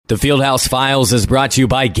The Fieldhouse Files is brought to you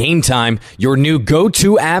by Game Time, your new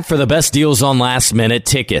go-to app for the best deals on last-minute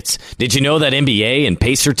tickets. Did you know that NBA and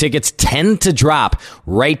Pacer tickets tend to drop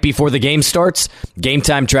right before the game starts? Game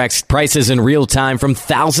Time tracks prices in real time from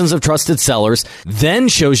thousands of trusted sellers, then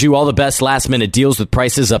shows you all the best last-minute deals with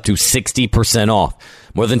prices up to 60% off.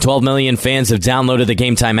 More than 12 million fans have downloaded the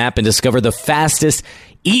Game Time app and discovered the fastest,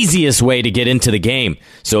 easiest way to get into the game.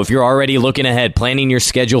 So if you're already looking ahead, planning your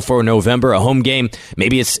schedule for November, a home game,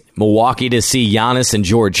 maybe it's Milwaukee to see Giannis and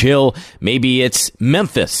George Hill, maybe it's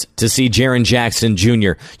Memphis to see Jaren Jackson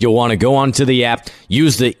Jr., you'll want to go onto the app,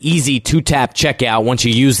 use the easy two-tap checkout once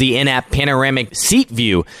you use the in-app panoramic seat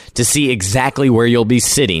view to see exactly where you'll be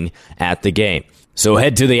sitting at the game. So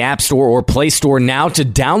head to the App Store or Play Store now to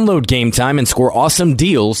download Game Time and score awesome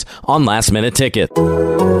deals on last-minute tickets.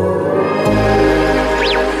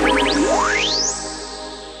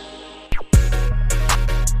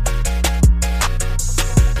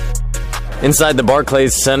 Inside the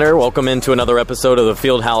Barclays Center, welcome into another episode of the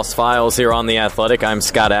Fieldhouse Files here on The Athletic. I'm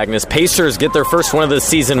Scott Agnes. Pacers get their first win of the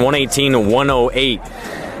season,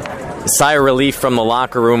 118-108. Sigh of relief from the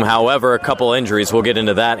locker room. However, a couple injuries. We'll get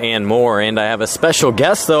into that and more. And I have a special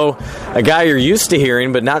guest, though, a guy you're used to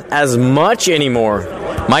hearing, but not as much anymore.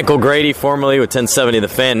 Michael Grady, formerly with 1070 The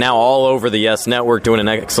Fan, now all over the Yes Network, doing an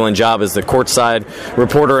excellent job as the courtside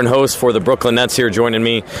reporter and host for the Brooklyn Nets here, joining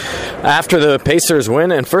me after the Pacers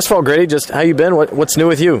win. And first of all, Grady, just how you been? What's new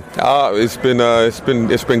with you? It's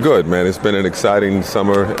been good, man. It's been an exciting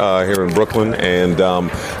summer here in Brooklyn, and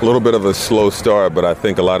a little bit of a slow start. But I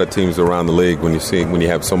think a lot of teams around the league, when you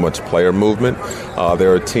have so much player movement,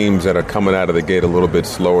 there are teams that are coming out of the gate a little bit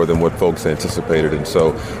slower than what folks anticipated. And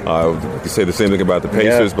so you can say the same thing about the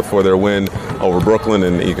Pacers before their win over Brooklyn,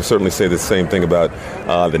 and you can certainly say the same thing about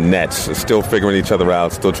the Nets. Still figuring each other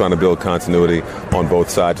out, still trying to build continuity on both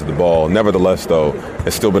sides of the ball. Nevertheless, though,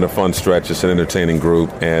 it's still been a fun stretch. It's an entertaining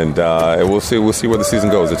group, and we'll see where the season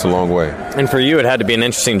goes. It's a long way. And for you, it had to be an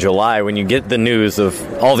interesting July when you get the news of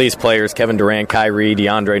all these players, Kevin Durant, Kyrie,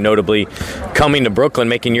 DeAndre, notably, coming to Brooklyn,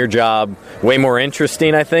 making your job way more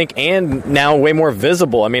interesting, I think, and now way more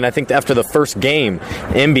visible. I mean, I think after the first game,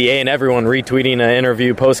 NBA and everyone retweeting an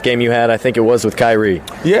interview post-game you had, I think it was with Kyrie.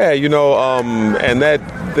 Yeah, and that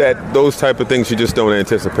those type of things you just don't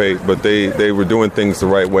anticipate, but they were doing things the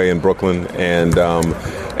right way in Brooklyn, and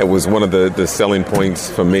it was one of the selling points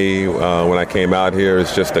for me when I came out here.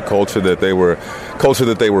 It's just the culture that they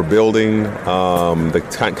were building,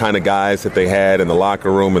 the kind of guys that they had in the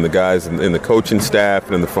locker room, and the guys in the coaching staff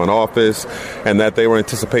and in the front office, and that they were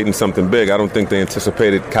anticipating something big. I don't think they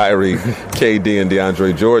anticipated Kyrie, KD, and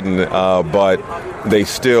DeAndre Jordan, but they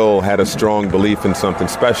still had a strong belief in something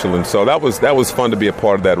special, and so that was fun to be a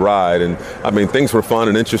part of that ride. And I mean, things were fun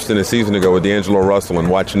and interesting a season ago with D'Angelo Russell and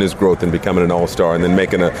watching his growth and becoming an all-star, and then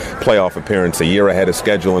making a playoff appearance a year ahead of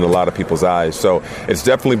schedule in a lot of people's eyes. So it's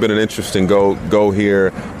definitely been an interesting go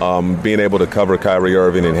here, being able to cover Kyrie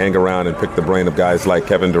Irving and hang around and pick the brain of guys like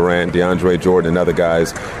Kevin Durant, DeAndre Jordan, and other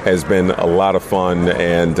guys has been a lot of fun,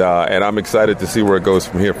 and I'm excited to see where it goes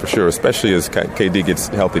from here for sure, especially as KD gets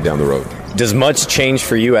healthy down the road. Does much change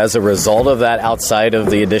for you as a result of that outside of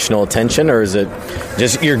the additional attention, or is it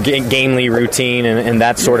just your gamely routine and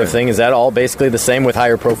that sort of thing? Is that all basically the same with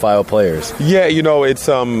higher profile players? Yeah, it's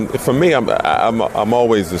for me, I'm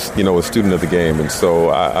always a student of the game, and so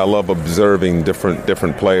I love observing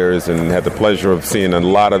different players, and had the pleasure of seeing a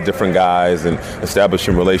lot of different guys and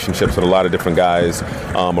establishing relationships with a lot of different guys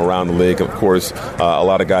around the league. Of course, a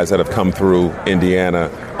lot of guys that have come through Indiana,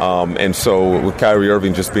 and so with Kyrie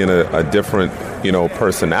Irving just being a different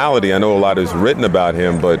personality, I know a lot is written about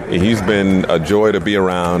him, but he's been a joy to be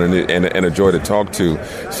around and a joy to talk to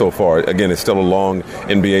so far. Again, it's still a long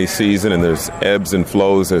NBA season, and there's ebbs and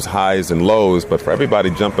flows, there's highs and lows, but for everybody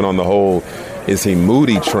jumping on the whole is he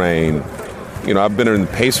moody train, I've been in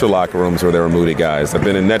Pacer locker rooms where there are moody guys. I've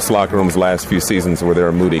been in Nets locker rooms last few seasons where there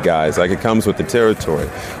are moody guys. Like, it comes with the territory.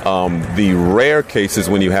 The rare cases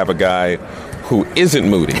when you have a guy who isn't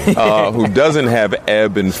moody, who doesn't have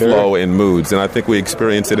ebb and flow in moods. And I think we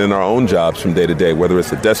experience it in our own jobs from day to day, whether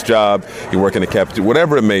it's a desk job, you work in a cafeteria,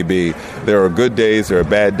 whatever it may be. There are good days, there are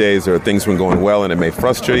bad days, there are things when going well, and it may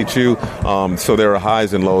frustrate you. So there are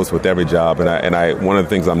highs and lows with every job. And I one of the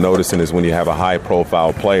things I'm noticing is when you have a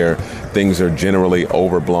high-profile player, things are generally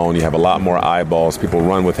overblown. You have a lot more eyeballs. People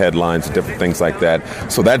run with headlines and different things like that.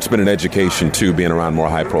 So that's been an education, too, being around more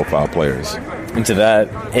high-profile players. into that,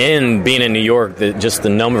 and being in New York, just the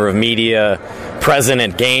number of media present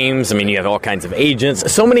at games. I mean, you have all kinds of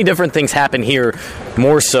agents. So many different things happen here,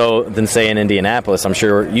 more so than, say, in Indianapolis. I'm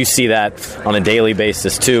sure you see that on a daily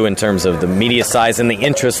basis, too, in terms of the media size and the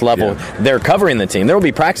interest level they're covering the team. There will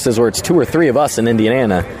be practices where it's 2 or 3 of us in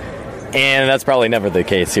Indiana, and that's probably never the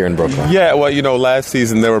case here in Brooklyn. Yeah, well, last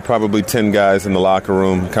season there were probably 10 guys in the locker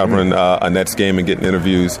room covering a Nets game and getting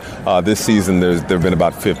interviews. This season there have been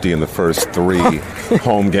about 50 in the first 3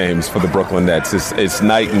 home games for the Brooklyn Nets. It's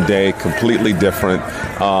night and day, completely different.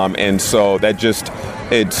 And so that just...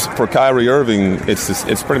 It's for Kyrie Irving.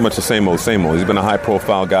 It's pretty much the same old. He's been a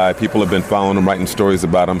high-profile guy. People have been following him, writing stories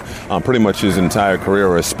about him pretty much his entire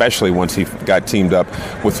career, especially once he got teamed up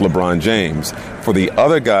with LeBron James. For the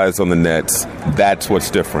other guys on the Nets, that's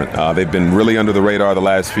what's different. They've been really under the radar the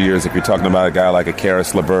last few years. If you're talking about a guy like a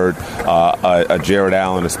Karis LeVert, a Jared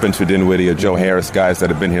Allen, a Spencer Dinwiddie, a Joe Harris, guys that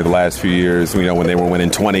have been here the last few years, when they were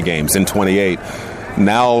winning 20 games in 28.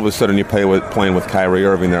 Now, all of a sudden, you're playing with Kyrie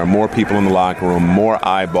Irving. There are more people in the locker room, more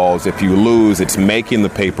eyeballs. If you lose, it's making the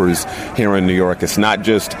papers here in New York. It's not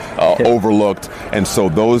just overlooked. And so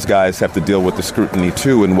those guys have to deal with the scrutiny,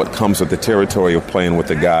 too, and what comes with the territory of playing with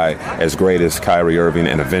a guy as great as Kyrie Irving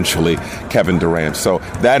and eventually Kevin Durant. So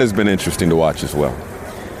that has been interesting to watch as well.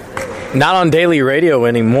 Not on daily radio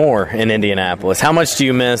anymore in Indianapolis. How much do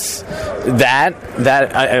you miss that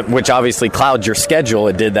which obviously clouds your schedule?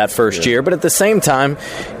 It did that first year, but at the same time,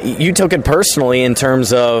 you took it personally in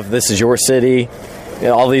terms of this is your city.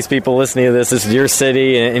 All these people listening to this is your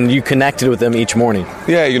city, and you connected with them each morning.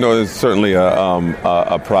 Yeah, there's certainly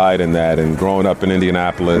a pride in that. And growing up in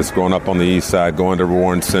Indianapolis, growing up on the east side, going to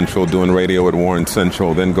Warren Central, doing radio at Warren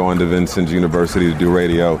Central, then going to Vincennes University to do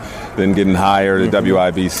radio, then getting hired at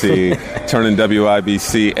WIBC, turning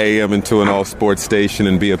WIBC AM into an all-sports station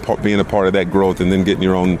and being a part of that growth, and then getting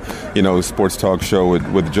your own, sports talk show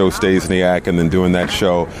with Joe Stasiak, and then doing that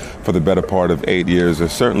show for the better part of 8 years. There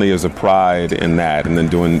certainly is a pride in that. And then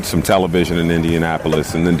doing some television in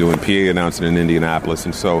Indianapolis, and then doing PA announcing in Indianapolis,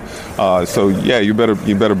 and so you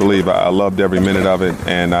better believe I loved every minute of it,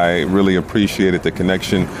 and I really appreciated the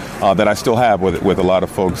connection that I still have with a lot of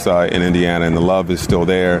folks in Indiana, and the love is still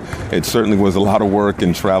there. It certainly was a lot of work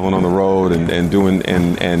and traveling on the road and doing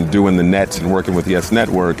the Nets and working with Yes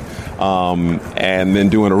Network, and then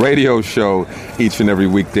doing a radio show each and every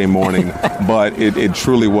weekday morning. But it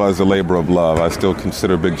truly was a labor of love. I still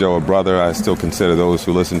consider Big Joe a brother. I still consider those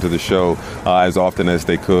who listen to the show as often as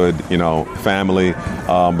they could, family.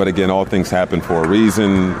 But again, all things happen for a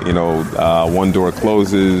reason. One door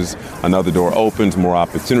closes, another door opens, more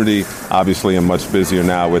opportunity. Obviously, I'm much busier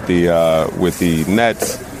now with the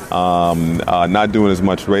Nets. Not doing as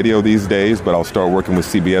much radio these days, but I'll start working with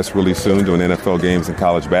CBS really soon, doing NFL games and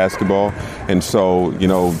college basketball. And so,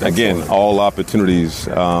 again, all opportunities,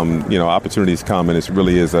 opportunities come, and it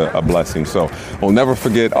really is a blessing. So we'll never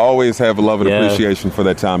forget, always have a love and appreciation for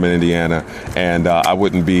that time in Indiana. And I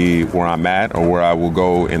wouldn't be where I'm at or where I will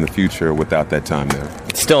go in the future without that time there.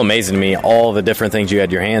 It's still amazing to me, all the different things you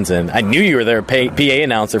had your hands in. I knew you were their PA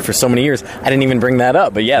announcer for so many years. I didn't even bring that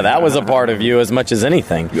up. But, that was a part of you as much as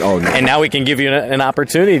anything. Oh, no. And now we can give you an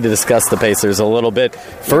opportunity to discuss the Pacers a little bit.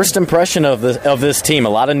 First impression of this team, a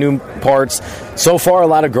lot of new parts. So far, a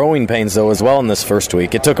lot of growing pains, though, as well in this first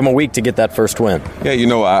week. It took them a week to get that first win. Yeah,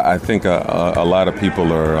 I think a lot of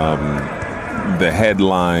people are the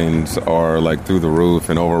headlines are like through the roof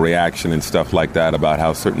and overreaction and stuff like that about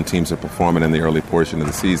how certain teams are performing in the early portion of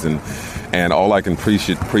the season. And all I can preach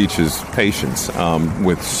is patience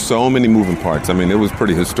with so many moving parts. I mean, it was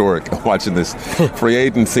pretty historic watching this free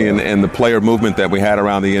agency and the player movement that we had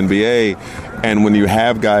around the NBA. And when you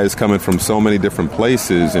have guys coming from so many different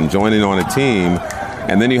places and joining on a team,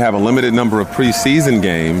 and then you have a limited number of preseason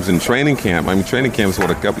games and training camp. I mean, training camp is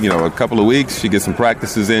a couple of weeks. You get some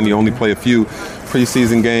practices in. You only play a few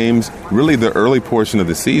preseason games. Really, the early portion of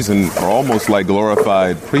the season are almost like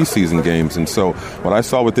glorified preseason games. And so what I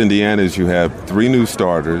saw with Indiana is you have 3 new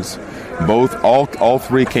starters. All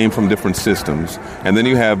 3 came from different systems. And then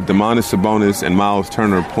you have Domantas Sabonis and Miles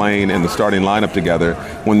Turner playing in the starting lineup together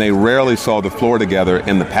when they rarely saw the floor together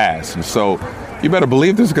in the past. And so you better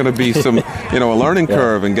believe there's going to be some, a learning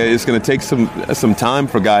curve, and it's going to take some time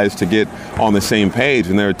for guys to get on the same page.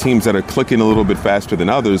 And there are teams that are clicking a little bit faster than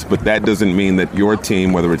others, but that doesn't mean that your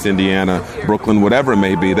team, whether it's Indiana, Brooklyn, whatever it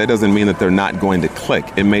may be, that doesn't mean that they're not going to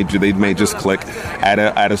click. They may just click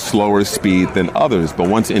at a slower speed than others. But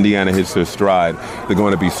once Indiana hits their stride, they're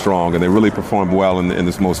going to be strong, and they really performed well in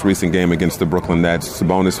this most recent game against the Brooklyn Nets.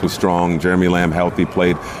 Sabonis was strong. Jeremy Lamb healthy,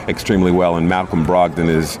 played extremely well, and Malcolm Brogdon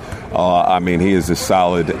is I mean, he is as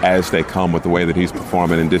solid as they come with the way that he's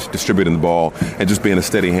performing and distributing the ball and just being a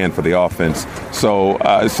steady hand for the offense. So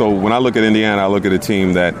when I look at Indiana, I look at a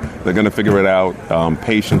team that they're going to figure it out.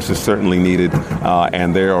 Patience is certainly needed,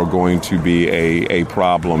 and they are going to be a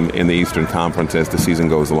problem in the Eastern Conference as the season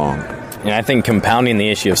goes along. And I think compounding the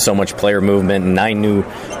issue of so much player movement and 9 new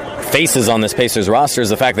faces on this Pacers roster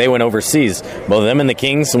is the fact they went overseas. Both them and the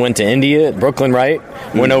Kings went to India, Brooklyn, right?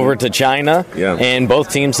 Went over to China, and both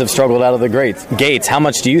teams have struggled out of the gates. How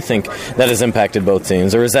much do you think that has impacted both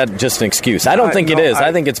teams, or is that just an excuse? I don't think it is.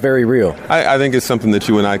 I think it's very real. I think it's something that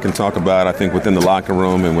you and I can talk about. I think within the locker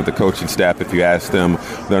room and with the coaching staff, if you ask them,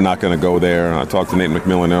 they're not going to go there. I talked to Nate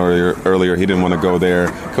McMillan earlier. He didn't want to go there.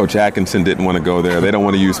 Coach Atkinson didn't want to go there. They don't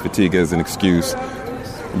want to use fatigue as an excuse.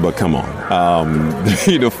 But come on,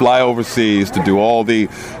 fly overseas to do all the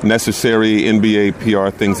necessary NBA PR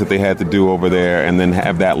things that they had to do over there and then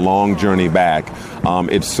have that long journey back.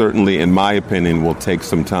 It certainly, in my opinion, will take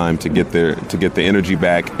some time to get the energy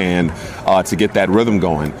back and to get that rhythm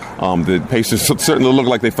going. The Pacers certainly look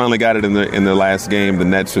like they finally got it in their last game. The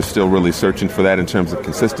Nets are still really searching for that in terms of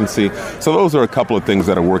consistency. So those are a couple of things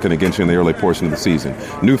that are working against you in the early portion of the season.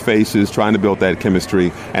 New faces, trying to build that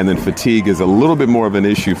chemistry, and then fatigue is a little bit more of an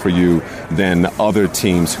issue for you than other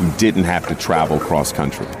teams who didn't have to travel cross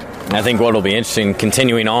country. I think what will be interesting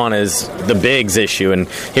continuing on is the bigs issue, and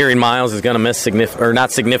hearing Miles is going to miss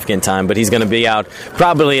not significant time, but he's going to be out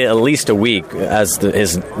probably at least a week as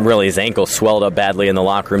his ankle swelled up badly in the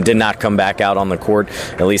locker room, did not come back out on the court,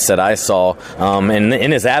 at least that I saw. And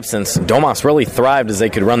in his absence, Domas really thrived as they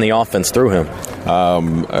could run the offense through him.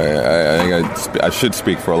 I should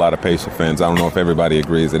speak for a lot of Pacer fans. I don't know if everybody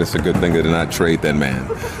agrees that it's a good thing they did not trade that man.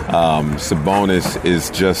 Sabonis is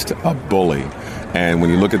just a bully. And when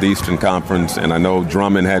you look at the Eastern Conference, and I know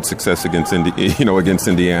Drummond had success against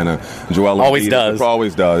Indiana. Joel always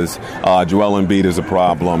Embiid does. Joel Embiid is a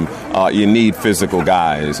problem. You need physical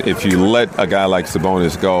guys. If you let a guy like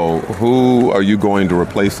Sabonis go, who are you going to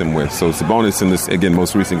replace him with? So Sabonis in this, again,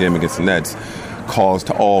 most recent game against the Nets, caused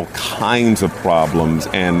all kinds of problems,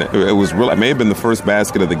 and it may have been the first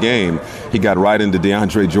basket of the game. He got right into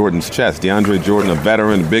DeAndre Jordan's chest. DeAndre Jordan, a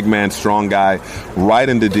veteran, big man, strong guy, right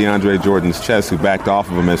into DeAndre Jordan's chest, who backed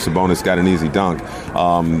off of him as Sabonis got an easy dunk.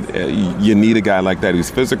 You need a guy like that who's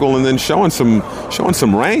physical and then showing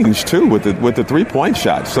some range too with the 3-point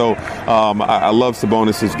shot. So I love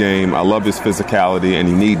Sabonis's game. I love his physicality, and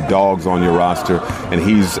you need dogs on your roster, and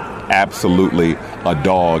he's absolutely a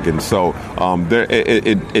dog. And so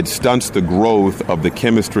it stunts the growth of the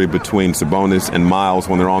chemistry between Sabonis and Miles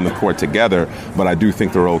when they're on the court together, but I do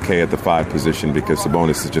think they're okay at the 5 position because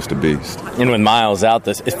Sabonis is just a beast. And with Miles out,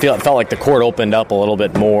 it felt like the court opened up a little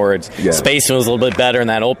bit more. Spacing was a little bit better, and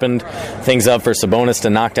that opened things up for Sabonis to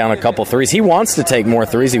knock down a couple threes. He wants to take more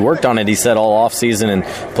threes. He worked on it, he said, all offseason and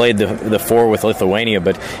played the 4 with Lithuania,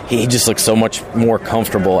 but he just looks so much more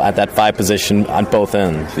comfortable at that 5 position on both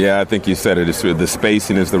ends. Yeah, I think you said it. The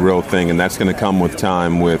spacing is the real thing, and that's going to come with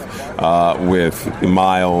time with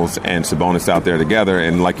Miles and Sabonis out there together.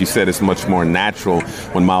 And like you said, it's much more natural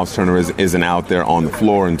when Miles Turner isn't out there on the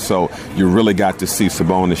floor. And so you really got to see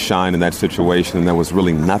Sabonis shine in that situation, and there was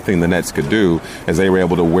really nothing the Nets could do as they were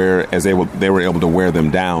able to wear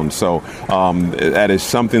them down. So that is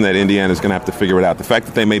something that Indiana is going to have to figure it out. The fact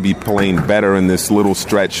that they may be playing better in this little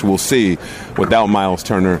stretch, we'll see. Without Miles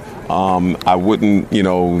Turner, I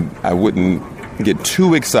wouldn't get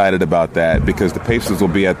too excited about that because the Pacers will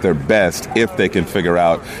be at their best if they can figure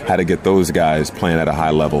out how to get those guys playing at a high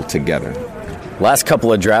level together. Last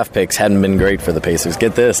couple of draft picks hadn't been great for the Pacers.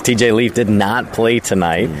 Get this, TJ Leaf did not play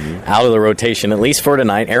tonight, out of the rotation, at least for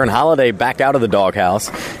tonight. Aaron Holiday back out of the doghouse.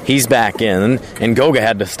 He's back in, and Goga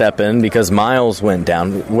had to step in because Miles went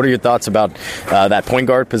down. What are your thoughts about that point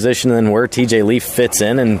guard position and where TJ Leaf fits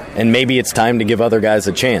in, and maybe it's time to give other guys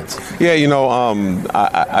a chance? Yeah,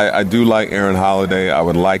 I do like Aaron Holiday. I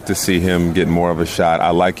would like to see him get more of a shot. I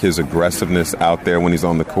like his aggressiveness out there when he's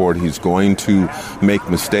on the court. He's going to make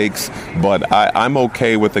mistakes, but I'm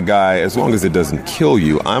okay with a guy, as long as it doesn't kill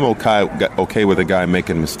you, I'm okay with a guy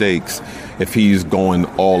making mistakes if he's going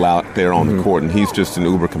all out there on the court, and he's just an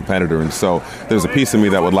uber competitor. And so there's a piece of me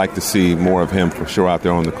that would like to see more of him for sure out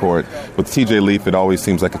there on the court. With TJ Leaf, it always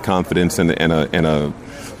seems like a confidence and a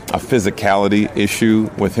physicality issue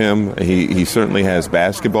with him. He certainly has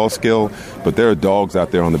basketball skill, but there are dogs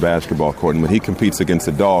out there on the basketball court, and when he competes against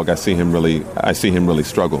a dog, I see him really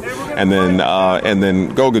struggle. And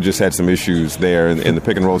then Goga just had some issues there in the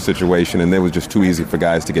pick and roll situation, and it was just too easy for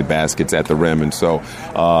guys to get baskets at the rim. And so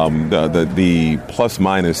the plus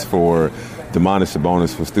minus for Domantas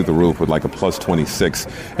Sabonis was through the roof with like a plus 26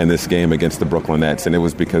 in this game against the Brooklyn Nets, and it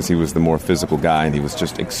was because he was the more physical guy, and he was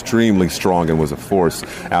just extremely strong and was a force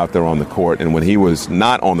out there on the court. And when he was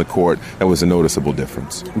not on the court, that was a noticeable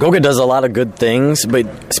difference. Goga does a lot of good things, but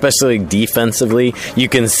especially defensively, you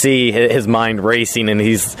can see his mind racing, and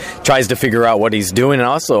he tries to figure out what he's doing. And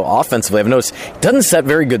also offensively, I've noticed he doesn't set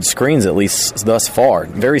very good screens, at least thus far.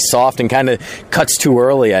 Very soft and kind of cuts too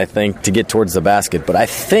early, I think, to get towards the basket. But I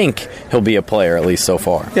think he'll be a player, at least so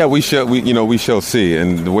far. Yeah, we shall see.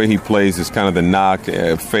 And the way he plays is kind of the knock,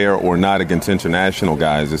 fair or not, against international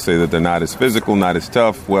guys that say that they're not as physical, not as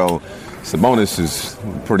tough. Well, Sabonis is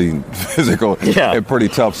pretty physical and pretty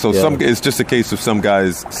tough. So it's just a case of some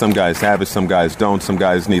guys have it, some guys don't. Some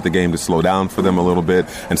guys need the game to slow down for them a little bit,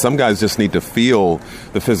 and some guys just need to feel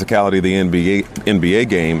the physicality of the NBA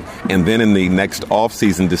game, and then in the next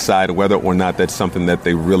offseason decide whether or not that's something that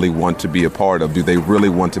they really want to be a part of. Do they really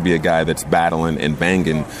want to be a guy that's battling and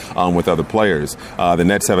banging with other players? The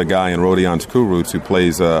Nets have a guy in Rodion Kurucs who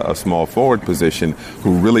plays a small forward position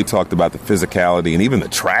who really talked about the physicality and even the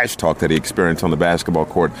trash talk that he experienced on the basketball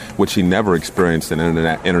court, which he never experienced in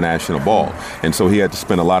international ball. And so he had to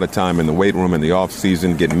spend a lot of time in the weight room in the off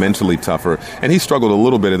season, get mentally tougher. And he struggled a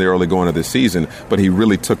little bit in the early going of the season, but he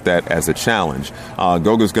really took that as a challenge.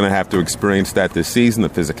 Goga's going to have to experience that this season, the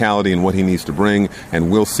physicality and what he needs to bring,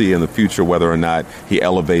 and we'll see in the future whether or not he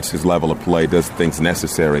elevates his level of play, does the things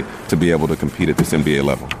necessary to be able to compete at this NBA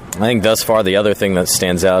level. I think thus far the other thing that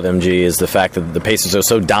stands out, MG, is the fact that the Pacers are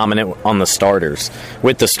so dominant on the starters.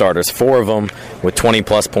 With the starters, 4 of them with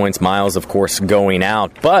 20-plus points. Miles, of course, going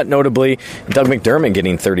out. But notably, Doug McDermott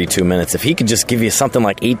getting 32 minutes. If he could just give you something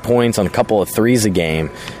like 8 points on a couple of threes a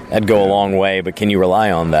game, that'd go a long way. But can you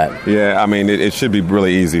rely on that? Yeah, I mean, it should be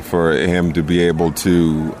really easy for him to be able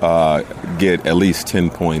to get at least 10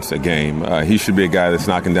 points a game. He should be a guy that's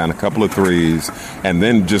knocking down a couple of threes, and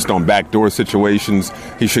then just on backdoor situations,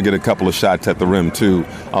 he should get a couple of shots at the rim too,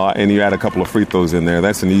 and you add a couple of free throws in there.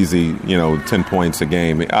 That's an easy, 10 points a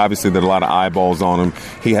game. Obviously, there are a lot of eyeballs on him.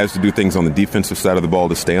 He has to do things on the defensive side of the ball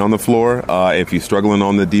to stay on the floor. If he's struggling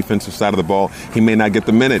on the defensive side of the ball, he may not get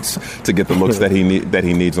the minutes to get the looks that he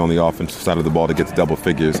needs on the offensive side of the ball to get to double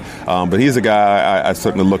figures. But he's a guy I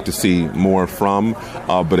certainly look to see more from.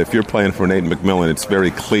 But if you're playing for Nate McMillan, it's very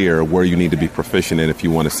clear where you need to be proficient in if you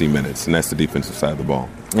want to see minutes, and that's the defensive side of the ball.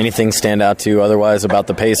 Anything stand out to you otherwise about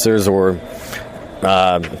the Pacers, or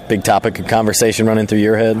big topic of conversation running through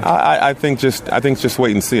your head? I think just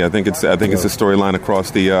wait and see. I think it's a storyline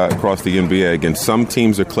across the NBA. Again, some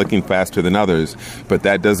teams are clicking faster than others, but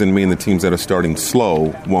that doesn't mean the teams that are starting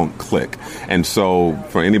slow won't click. And so,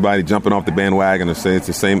 for anybody jumping off the bandwagon and say it's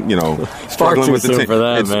the same, struggling with the team,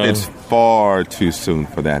 it's far too soon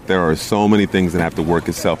for that. There are so many things that have to work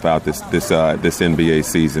itself out this NBA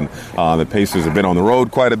season. The Pacers have been on the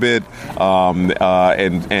road quite a bit, and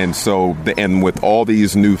with all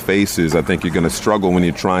these new faces, I think you're going to struggle when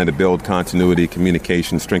you're trying to build continuity,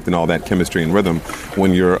 communication, strengthen all that chemistry and rhythm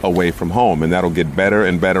when you're away from home. And that'll get better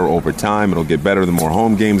and better over time. It'll get better the more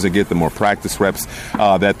home games they get, the more practice reps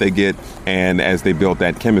that they get, and as they build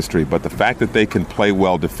that chemistry. But the fact that they can play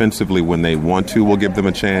well defensively when they want to will give them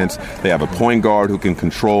a chance. They have a point guard who can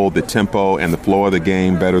control the tempo and the flow of the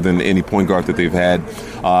game better than any point guard that they've had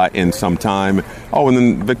in some time. Oh, and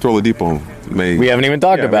then Victor Oladipo. We haven't even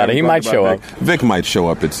talked about it. He might show up. Vic might show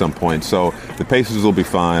up at some point. So the Pacers will be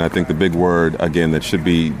fine. I think the big word, again, that should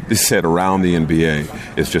be said around the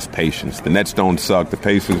NBA is just patience. The Nets don't suck. The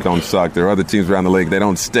Pacers don't suck. There are other teams around the league. They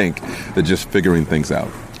don't stink. They're just figuring things out.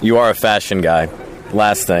 You are a fashion guy.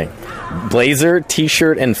 Last thing. Blazer,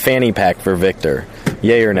 T-shirt, and fanny pack for Victor.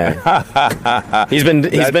 Yay or nay? He's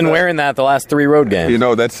been wearing that the last 3 road games.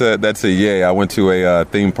 That's a yay. I went to a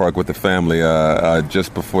theme park with the family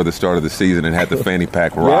just before the start of the season and had the fanny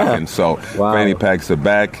pack rocking. So fanny packs are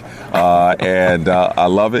back, and I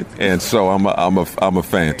love it. And so I'm a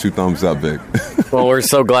fan. 2 thumbs up, Vic. Well, we're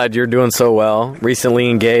so glad you're doing so well, recently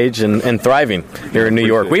engaged and thriving here in New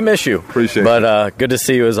York. We miss you. Appreciate it. But good to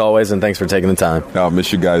see you as always, and thanks for taking the time. I'll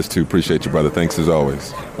miss you guys too. Appreciate you, brother. Thanks as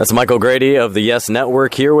always. That's Michael Grady of the Yes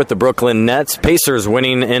Network here with the Brooklyn Nets. Pacers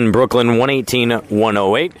winning in Brooklyn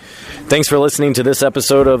 118-108. Thanks for listening to this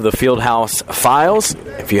episode of the Fieldhouse Files.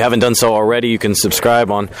 If you haven't done so already, you can subscribe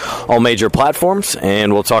on all major platforms,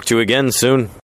 and we'll talk to you again soon.